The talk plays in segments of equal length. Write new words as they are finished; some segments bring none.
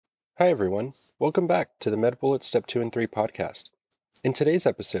Hi everyone, welcome back to the MedBullets Step 2 and 3 podcast. In today's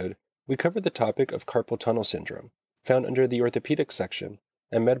episode, we cover the topic of carpal tunnel syndrome, found under the Orthopedics section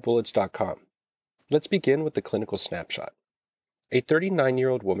at medbullets.com. Let's begin with the clinical snapshot. A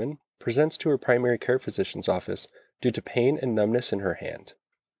 39-year-old woman presents to her primary care physician's office due to pain and numbness in her hand.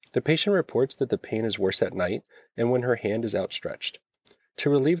 The patient reports that the pain is worse at night and when her hand is outstretched.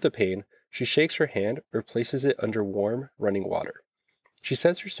 To relieve the pain, she shakes her hand or places it under warm, running water. She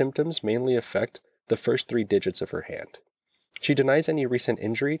says her symptoms mainly affect the first 3 digits of her hand. She denies any recent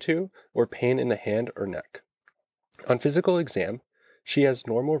injury to or pain in the hand or neck. On physical exam, she has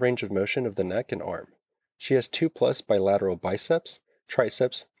normal range of motion of the neck and arm. She has 2+ bilateral biceps,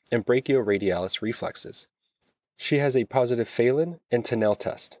 triceps, and brachioradialis reflexes. She has a positive Phelan and Tinel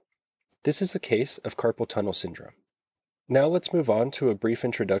test. This is a case of carpal tunnel syndrome. Now let's move on to a brief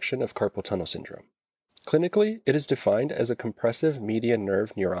introduction of carpal tunnel syndrome. Clinically, it is defined as a compressive median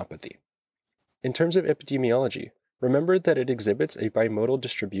nerve neuropathy. In terms of epidemiology, remember that it exhibits a bimodal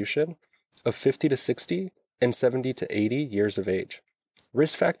distribution of 50 to 60 and 70 to 80 years of age.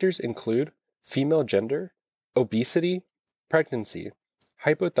 Risk factors include female gender, obesity, pregnancy,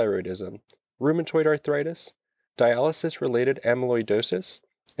 hypothyroidism, rheumatoid arthritis, dialysis-related amyloidosis,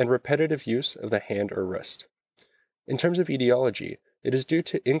 and repetitive use of the hand or wrist. In terms of etiology, it is due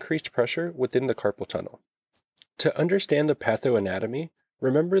to increased pressure within the carpal tunnel. To understand the pathoanatomy,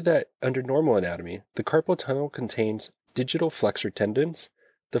 remember that under normal anatomy, the carpal tunnel contains digital flexor tendons,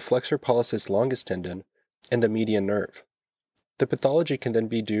 the flexor pollicis longus tendon, and the median nerve. The pathology can then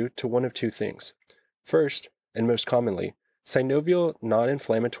be due to one of two things. First, and most commonly, synovial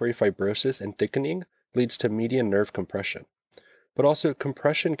non-inflammatory fibrosis and thickening leads to median nerve compression. But also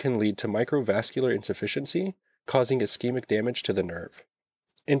compression can lead to microvascular insufficiency, causing ischemic damage to the nerve.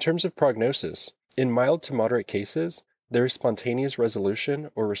 In terms of prognosis, in mild to moderate cases, there is spontaneous resolution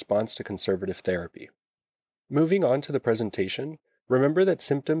or response to conservative therapy. Moving on to the presentation, remember that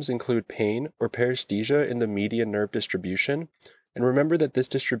symptoms include pain or paresthesia in the median nerve distribution, and remember that this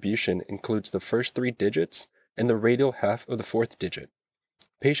distribution includes the first 3 digits and the radial half of the 4th digit.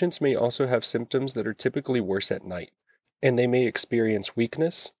 Patients may also have symptoms that are typically worse at night, and they may experience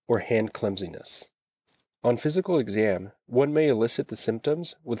weakness or hand clumsiness. On physical exam, one may elicit the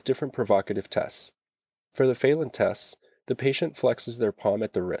symptoms with different provocative tests. For the Phelan tests, the patient flexes their palm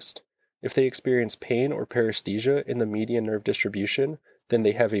at the wrist. If they experience pain or paresthesia in the median nerve distribution, then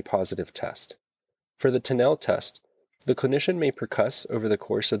they have a positive test. For the Tinel test, the clinician may percuss over the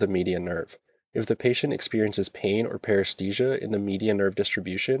course of the median nerve. If the patient experiences pain or paresthesia in the median nerve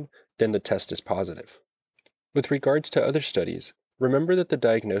distribution, then the test is positive. With regards to other studies, remember that the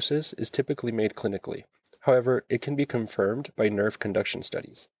diagnosis is typically made clinically. However, it can be confirmed by nerve conduction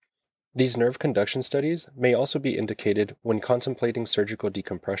studies. These nerve conduction studies may also be indicated when contemplating surgical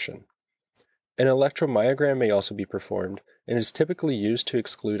decompression. An electromyogram may also be performed and is typically used to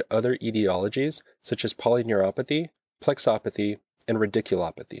exclude other etiologies such as polyneuropathy, plexopathy, and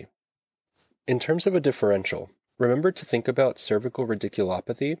radiculopathy. In terms of a differential, remember to think about cervical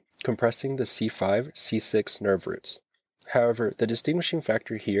radiculopathy compressing the C5, C6 nerve roots. However, the distinguishing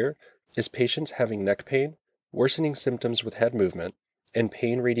factor here is patients having neck pain, worsening symptoms with head movement, and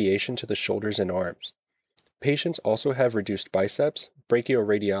pain radiation to the shoulders and arms. Patients also have reduced biceps,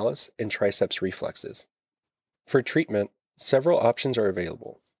 brachioradialis, and triceps reflexes. For treatment, several options are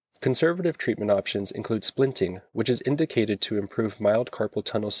available. Conservative treatment options include splinting, which is indicated to improve mild carpal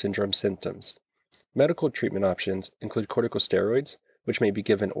tunnel syndrome symptoms. Medical treatment options include corticosteroids, which may be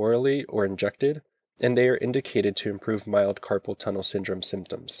given orally or injected, and they are indicated to improve mild carpal tunnel syndrome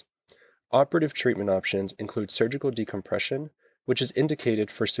symptoms. Operative treatment options include surgical decompression, which is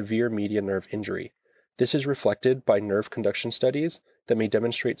indicated for severe median nerve injury. This is reflected by nerve conduction studies that may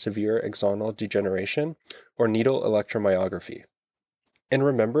demonstrate severe axonal degeneration or needle electromyography. And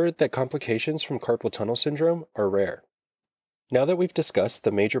remember that complications from carpal tunnel syndrome are rare. Now that we've discussed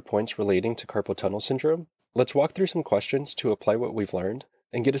the major points relating to carpal tunnel syndrome, let's walk through some questions to apply what we've learned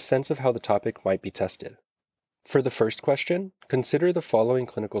and get a sense of how the topic might be tested. For the first question, consider the following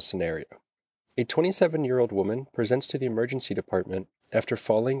clinical scenario. A 27-year-old woman presents to the emergency department after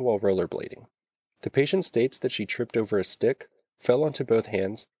falling while rollerblading. The patient states that she tripped over a stick, fell onto both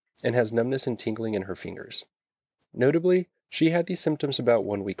hands, and has numbness and tingling in her fingers. Notably, she had these symptoms about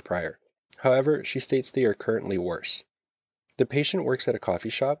 1 week prior. However, she states they are currently worse. The patient works at a coffee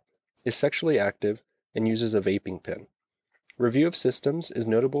shop, is sexually active, and uses a vaping pen. Review of systems is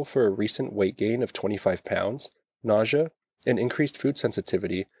notable for a recent weight gain of 25 pounds, nausea, and increased food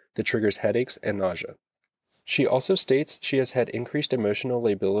sensitivity that triggers headaches and nausea. She also states she has had increased emotional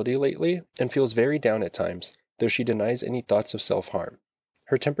lability lately and feels very down at times, though she denies any thoughts of self-harm.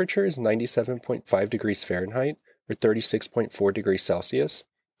 Her temperature is 97.5 degrees Fahrenheit or 36.4 degrees Celsius.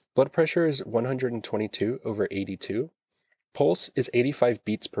 Blood pressure is 122/82. Pulse is 85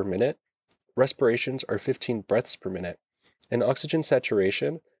 beats per minute. Respirations are 15 breaths per minute. And oxygen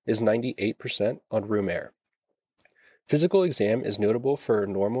saturation is 98% on room air. Physical exam is notable for a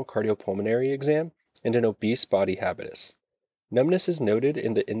normal cardiopulmonary exam and an obese body habitus. Numbness is noted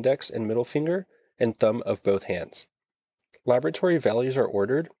in the index and middle finger and thumb of both hands. Laboratory values are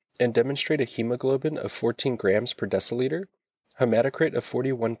ordered and demonstrate a hemoglobin of 14 grams per deciliter, hematocrit of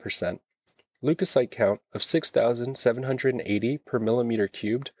 41%, leukocyte count of 6,780 per millimeter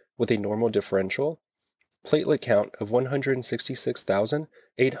cubed with a normal differential, platelet count of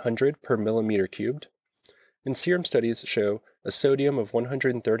 166,800 per millimeter cubed, and serum studies show a sodium of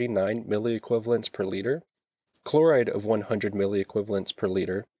 139 milliequivalents per liter, chloride of 100 milliequivalents per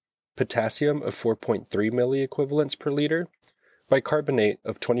liter, potassium of 4.3 milliequivalents per liter, bicarbonate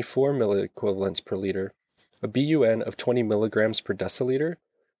of 24 milliequivalents per liter, a BUN of 20 milligrams per deciliter,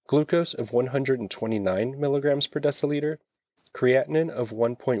 glucose of 129 milligrams per deciliter, creatinine of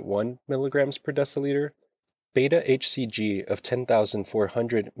 1.1 milligrams per deciliter, beta HCG of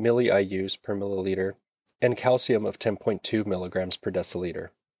 10,400 milli-IUs per milliliter, and calcium of 10.2 milligrams per deciliter.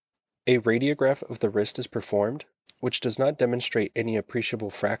 A radiograph of the wrist is performed, which does not demonstrate any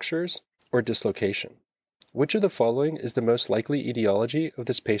appreciable fractures or dislocation. Which of the following is the most likely etiology of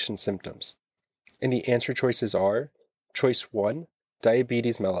this patient's symptoms? And the answer choices are: Choice 1,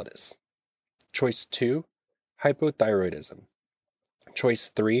 diabetes mellitus; Choice 2, hypothyroidism; Choice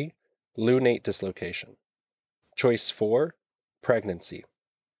 3, lunate dislocation; Choice 4, pregnancy;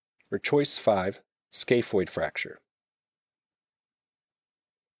 or Choice 5, scaphoid fracture.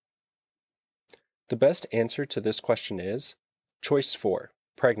 The best answer to this question is Choice 4,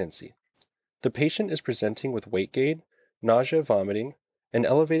 pregnancy. The patient is presenting with weight gain, nausea, vomiting, an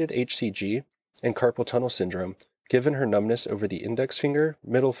elevated HCG, and carpal tunnel syndrome, given her numbness over the index finger,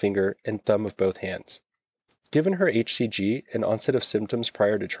 middle finger, and thumb of both hands. Given her HCG and onset of symptoms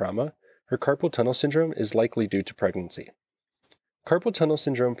prior to trauma, her carpal tunnel syndrome is likely due to pregnancy. Carpal tunnel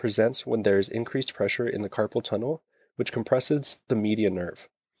syndrome presents when there is increased pressure in the carpal tunnel, which compresses the median nerve.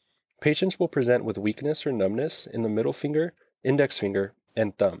 Patients will present with weakness or numbness in the middle finger, index finger,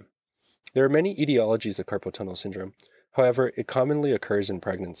 and thumb. There are many etiologies of carpal tunnel syndrome. However, it commonly occurs in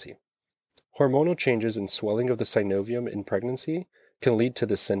pregnancy. Hormonal changes and swelling of the synovium in pregnancy can lead to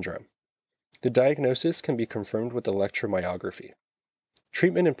this syndrome. The diagnosis can be confirmed with electromyography.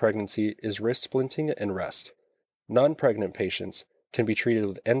 Treatment in pregnancy is wrist splinting and rest. Non-pregnant patients can be treated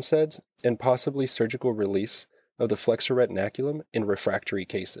with NSAIDs and possibly surgical release of the flexor retinaculum in refractory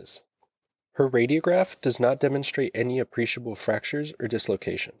cases. Her radiograph does not demonstrate any appreciable fractures or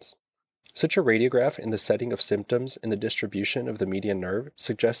dislocations. Such a radiograph in the setting of symptoms and the distribution of the median nerve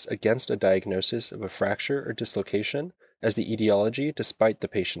suggests against a diagnosis of a fracture or dislocation as the etiology despite the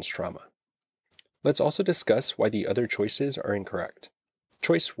patient's trauma. Let's also discuss why the other choices are incorrect.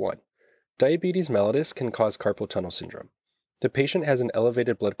 Choice 1. Diabetes mellitus can cause carpal tunnel syndrome. The patient has an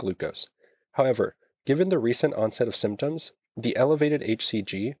elevated blood glucose. However, given the recent onset of symptoms, the elevated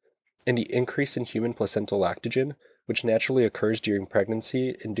HCG, and the increase in human placental lactogen, which naturally occurs during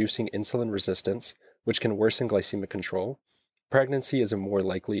pregnancy, inducing insulin resistance, which can worsen glycemic control, pregnancy is a more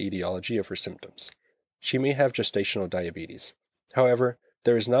likely etiology of her symptoms. She may have gestational diabetes. However,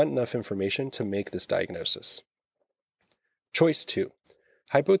 there is not enough information to make this diagnosis. Choice 2.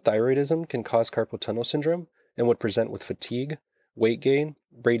 Hypothyroidism can cause carpal tunnel syndrome and would present with fatigue, weight gain,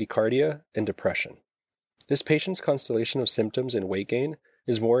 bradycardia, and depression. This patient's constellation of symptoms and weight gain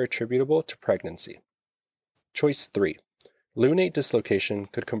is more attributable to pregnancy. Choice 3. Lunate dislocation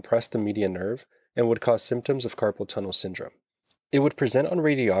could compress the median nerve and would cause symptoms of carpal tunnel syndrome. It would present on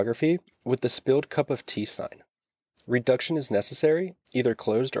radiography with the spilled cup of tea sign. Reduction is necessary, either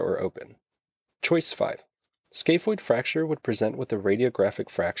closed or open. Choice 5. Scaphoid fracture would present with a radiographic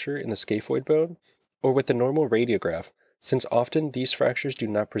fracture in the scaphoid bone or with the normal radiograph, since often these fractures do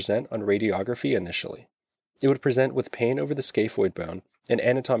not present on radiography initially. It would present with pain over the scaphoid bone and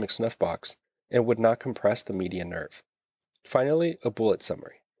anatomic snuff box and would not compress the median nerve. Finally, a bullet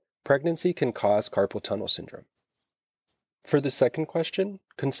summary. Pregnancy can cause carpal tunnel syndrome. For the second question,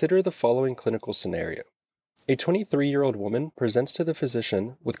 consider the following clinical scenario. A 23-year-old woman presents to the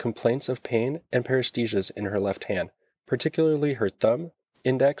physician with complaints of pain and paresthesias in her left hand, particularly her thumb,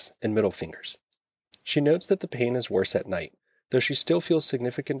 index, and middle fingers. She notes that the pain is worse at night, though she still feels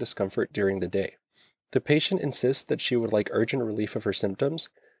significant discomfort during the day. The patient insists that she would like urgent relief of her symptoms,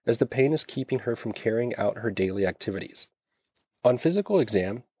 as the pain is keeping her from carrying out her daily activities. On physical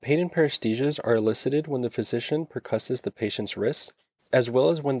exam, pain and paresthesias are elicited when the physician percusses the patient's wrists as well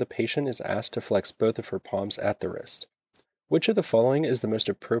as when the patient is asked to flex both of her palms at the wrist. Which of the following is the most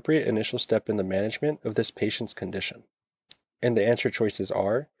appropriate initial step in the management of this patient's condition? And the answer choices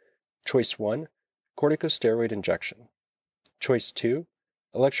are: Choice 1, corticosteroid injection. Choice 2,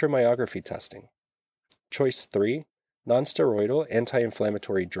 electromyography testing. Choice 3, nonsteroidal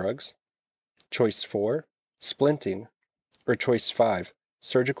anti-inflammatory drugs. Choice 4, splinting. Or choice 5,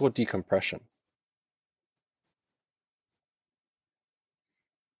 surgical decompression.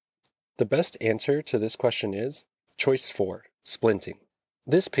 The best answer to this question is choice 4, splinting.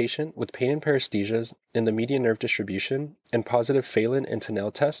 This patient with pain and paresthesias in the median nerve distribution and positive Phelan and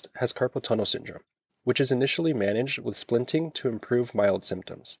Tinel test has carpal tunnel syndrome, which is initially managed with splinting to improve mild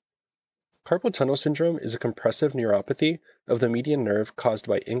symptoms. Carpal tunnel syndrome is a compressive neuropathy of the median nerve caused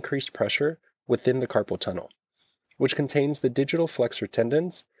by increased pressure within the carpal tunnel, which contains the digital flexor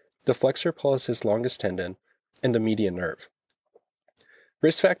tendons, the flexor pollicis longus tendon, and the median nerve.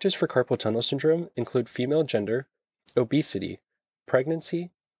 Risk factors for carpal tunnel syndrome include female gender, obesity,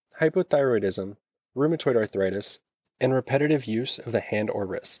 pregnancy, hypothyroidism, rheumatoid arthritis, and repetitive use of the hand or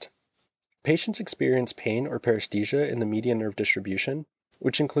wrist. Patients experience pain or paresthesia in the median nerve distribution,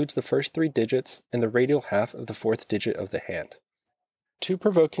 which includes the first 3 digits and the radial half of the 4th digit of the hand. 2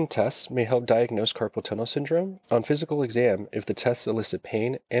 provoking tests may help diagnose carpal tunnel syndrome on physical exam if the tests elicit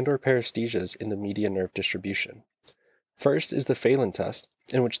pain and or paresthesias in the median nerve distribution. First is the Phelan test,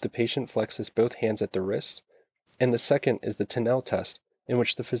 in which the patient flexes both hands at the wrist, and the second is the Tinel test, in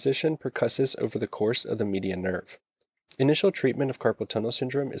which the physician percusses over the course of the median nerve. Initial treatment of carpal tunnel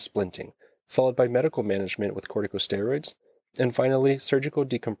syndrome is splinting, followed by medical management with corticosteroids, and finally surgical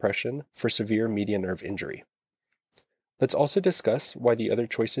decompression for severe median nerve injury. Let's also discuss why the other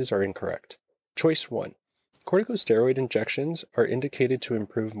choices are incorrect. Choice 1. Corticosteroid injections are indicated to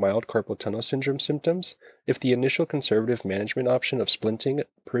improve mild carpal tunnel syndrome symptoms if the initial conservative management option of splinting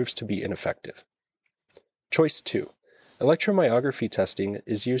proves to be ineffective. Choice 2. Electromyography testing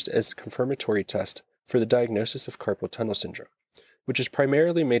is used as a confirmatory test for the diagnosis of carpal tunnel syndrome, which is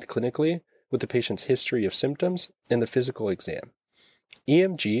primarily made clinically with the patient's history of symptoms and the physical exam.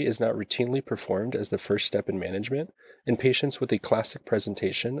 EMG is not routinely performed as the first step in management in patients with a classic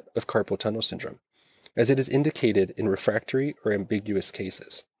presentation of carpal tunnel syndrome, as it is indicated in refractory or ambiguous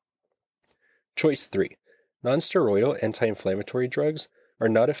cases. Choice 3. Nonsteroidal anti-inflammatory drugs are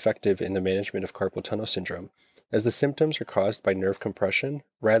not effective in the management of carpal tunnel syndrome, as the symptoms are caused by nerve compression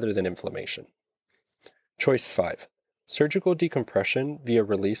rather than inflammation. Choice 5. Surgical decompression via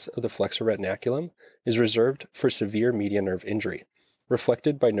release of the flexor retinaculum is reserved for severe median nerve injury,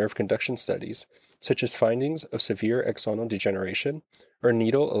 reflected by nerve conduction studies, such as findings of severe axonal degeneration or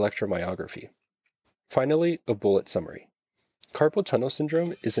needle electromyography. Finally, a bullet summary. Carpal tunnel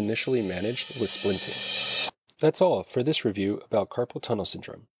syndrome is initially managed with splinting. That's all for this review about carpal tunnel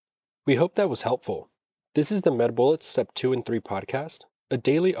syndrome. We hope that was helpful. This is the MedBullets Step 2 and 3 podcast, a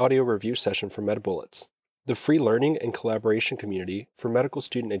daily audio review session for MedBullets, the free learning and collaboration community for medical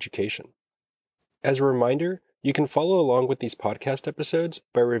student education. As a reminder, you can follow along with these podcast episodes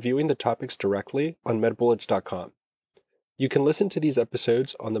by reviewing the topics directly on medbullets.com. You can listen to these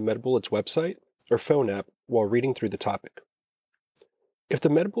episodes on the MedBullets website or phone app while reading through the topic. If the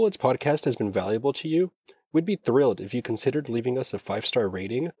MedBullets podcast has been valuable to you, we'd be thrilled if you considered leaving us a 5-star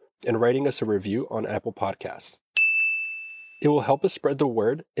rating and writing us a review on Apple Podcasts. It will help us spread the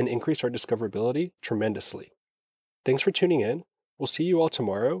word and increase our discoverability tremendously. Thanks for tuning in. We'll see you all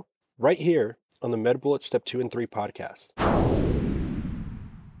tomorrow, right here on the MedBullets Step 2 and 3 podcast.